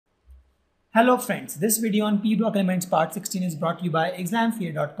Hello friends, this video on p-block elements part 16 is brought to you by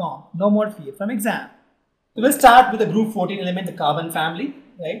examfear.com. No more fear from exam. So we'll start with the group 14 element, the carbon family,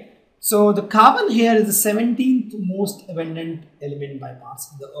 right? So the carbon here is the 17th most abundant element by mass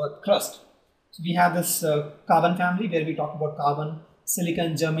in the earth crust. So we have this carbon family where we talk about carbon,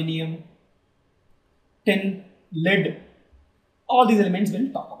 silicon, germanium, tin, lead, all these elements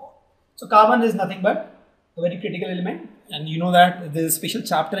we'll talk about. So carbon is nothing but a very critical element, and you know that there is a special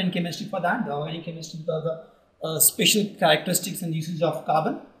chapter in chemistry for that, the organic chemistry, because the special characteristics and usage of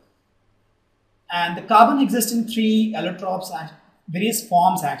carbon. And the carbon exists in three allotropes and various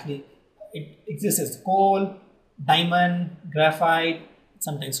forms actually. It exists as coal, diamond, graphite,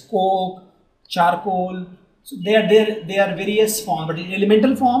 sometimes coke, charcoal. So they are various forms, but in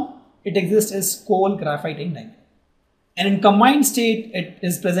elemental form it exists as coal, graphite and diamond. And in combined state, it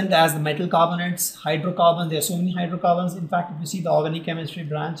is present as the metal carbonates, hydrocarbons. There are so many hydrocarbons. In fact, if you see the organic chemistry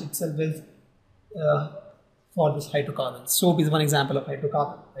branch itself is for this hydrocarbons. Soap is one example of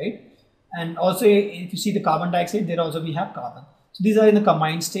hydrocarbon, right? And also, if you see the carbon dioxide, there also we have carbon. So these are in the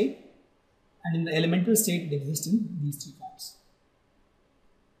combined state, and in the elemental state, it exists in these three forms.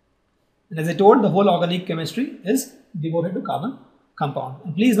 And as I told, the whole organic chemistry is devoted to carbon compound.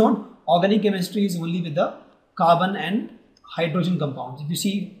 And please note, organic chemistry is only with the carbon and hydrogen compounds. If you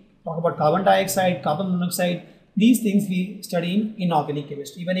see, talk about carbon dioxide, carbon monoxide, these things we study in inorganic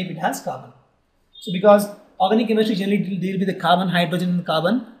chemistry, even if it has carbon. So because organic chemistry generally deal with the carbon, hydrogen and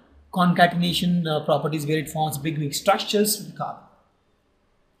carbon concatenation properties, where it forms big structures with carbon.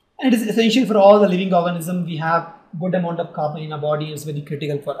 And it is essential for all the living organisms. We have good amount of carbon in our body. It's very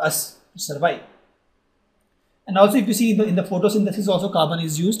critical for us to survive. And also if you see in the photosynthesis also carbon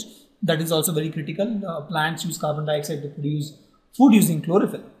is used. That is also very critical. Plants use carbon dioxide to produce food using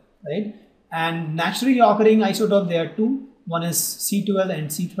chlorophyll, right? And naturally occurring isotope, there are two. One is C12 and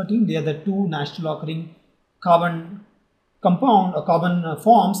C13. They are the two naturally occurring carbon compound or carbon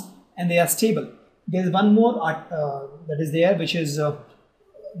forms, and they are stable. There is one more that is there, which is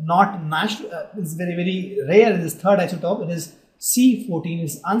not natural. It's very rare. In this third isotope, it is C14.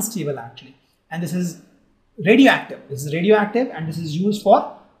 Is unstable actually, and this is radioactive. This is radioactive, and this is used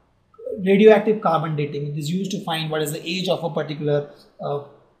for radioactive carbon dating. It is used to find what is the age of a particular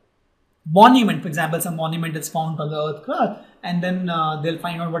monument. For example, some monument is found on the earth crust, and then they'll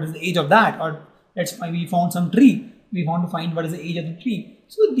find out what is the age of that. Or let's say we found some tree, we want to find what is the age of the tree.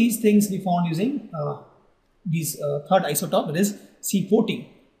 So these things we found using these third isotope, it is C14.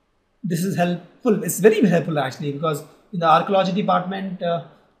 This is helpful. It's very helpful actually, because in the archaeology department,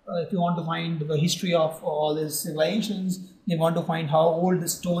 if you want to find the history of all these civilizations, they want to find how old the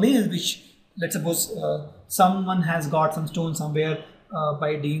stone is, which let's suppose someone has got some stone somewhere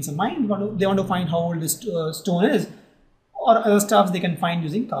by digging some mine. They want to find how old this stone is, or other stuff they can find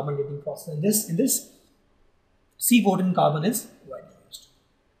using carbon dating process. In this C14 carbon is widely used.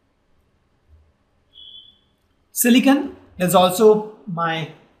 Silicon is also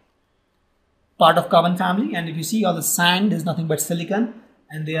my part of carbon family, and if you see all the sand is nothing but silicon,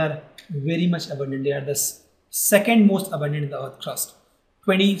 and they are very much abundant. They are the second most abundant in the earth crust,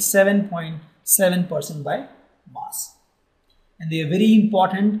 27.7% by mass. And they are very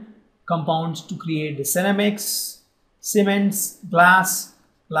important compounds to create the ceramics, cements, glass.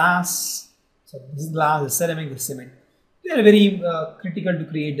 So this is glass, the ceramic, the cement. They are very critical to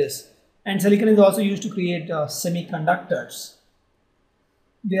create this. And silicon is also used to create semiconductors.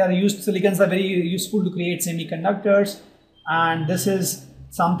 Silicons are very useful to create semiconductors, and this is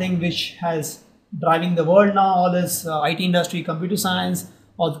something which has driving the world now. All this IT industry, computer science,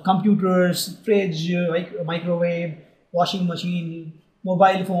 all the computers, fridge, microwave, washing machine,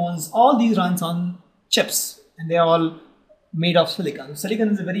 mobile phones, all these runs on chips, and they are all made of silicon.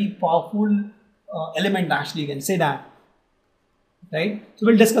 Silicon is a very powerful element actually, you can say that, right? So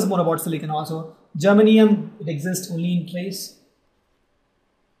we'll discuss more about silicon also. Germanium, it exists only in trace,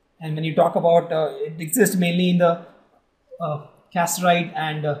 and when you talk about it exists mainly in the cassiterite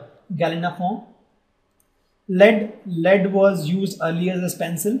and galena form. Lead was used earlier as a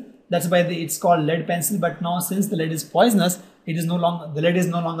pencil. That's why it's called lead pencil. But now, since the lead is poisonous, the lead is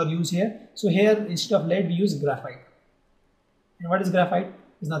no longer used here. So here, instead of lead, we use graphite. And what is graphite?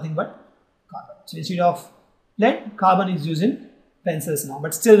 It's nothing but carbon. So instead of lead, carbon is used in pencils now.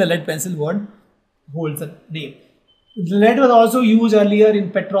 But still, the lead pencil word holds the name. The lead was also used earlier in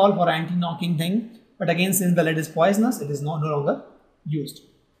petrol for anti-knocking thing. But again, since the lead is poisonous, it is no longer used.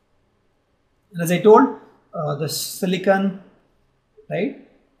 And as I told, the silicon, right,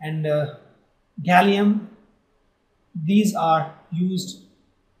 and gallium, these are used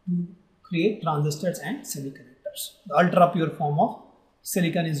to create transistors and semiconductors. The ultra pure form of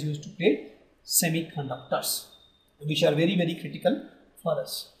silicon is used to create semiconductors, which are very, very critical for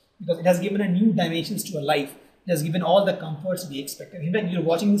us because it has given a new dimensions to our life. It has given all the comforts we expected. In fact, you're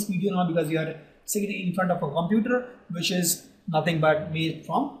watching this video now because you are sitting in front of a computer which is nothing but made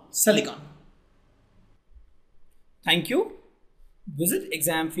from silicon. Thank you. Visit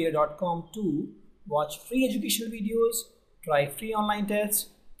examfear.com to watch free educational videos, try free online tests,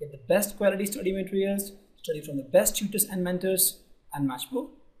 get the best quality study materials, study from the best tutors and mentors, and much more.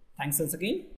 Thanks once again.